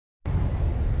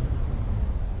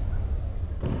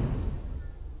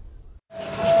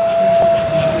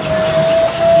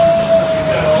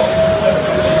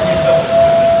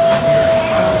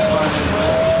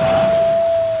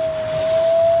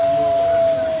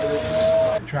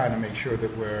trying to make sure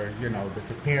that that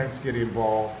the parents get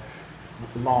involved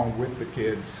along with the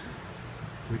kids,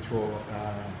 which will,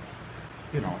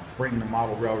 bring the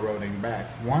model railroading back.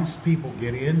 Once people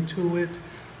get into it,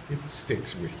 it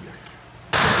sticks with you.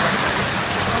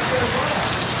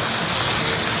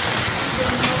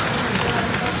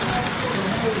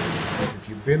 If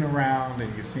you've been around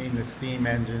and you've seen the steam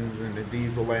engines and the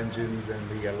diesel engines and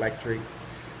the electric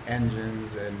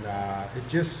engines, and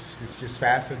it's just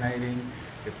fascinating.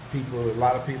 A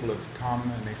lot of people have come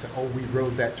and they say, oh, we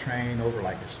rode that train over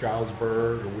like at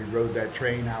Stroudsburg, or we rode that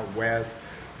train out west,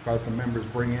 because the members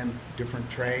bring in different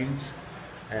trains,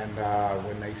 and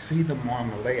when they see them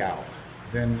on the layout,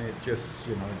 then it just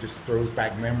throws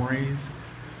back memories.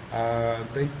 I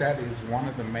think that is one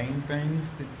of the main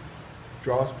things that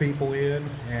draws people in,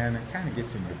 and it kind of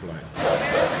gets in your blood.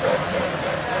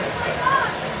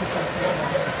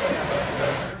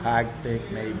 I think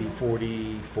maybe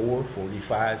 44,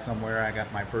 45 somewhere I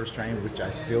got my first train, which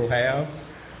I still have.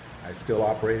 I still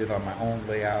operate it on my own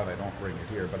layout. I don't bring it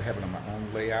here, but I have it on my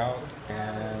own layout,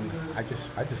 and I just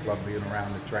love being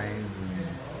around the trains. And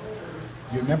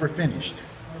you're never finished.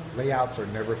 Layouts are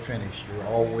never finished. You're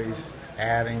always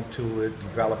adding to it,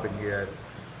 developing it.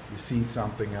 You see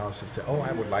something else, you say, oh,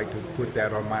 I would like to put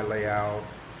that on my layout.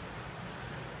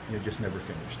 You're just never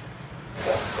finished.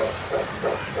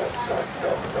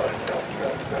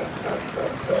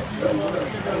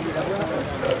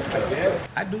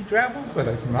 I do travel, but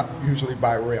it's not usually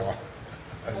by rail.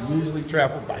 I usually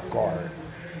travel by car.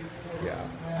 Yeah,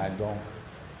 I don't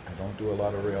do a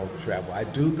lot of rail travel. I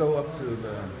do go up to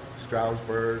the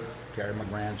Stroudsburg, carry my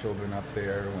grandchildren up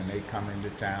there when they come into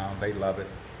town. They love it,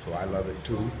 so I love it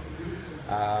too.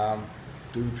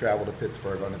 Do travel to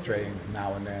Pittsburgh on the trains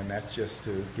now and then. That's just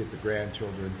to get the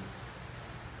grandchildren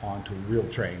onto real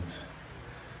trains,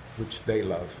 which they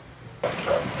love. A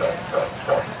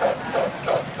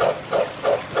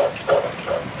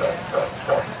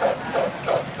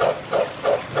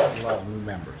lot of new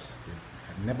members that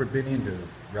have never been into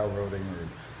railroading or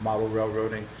model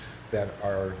railroading that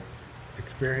are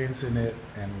experiencing it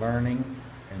and learning,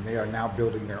 and they are now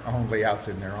building their own layouts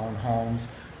in their own homes.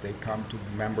 They come to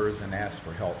members and ask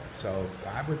for help. So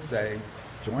I would say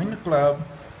join the club,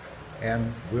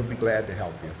 and we'll be glad to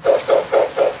help you.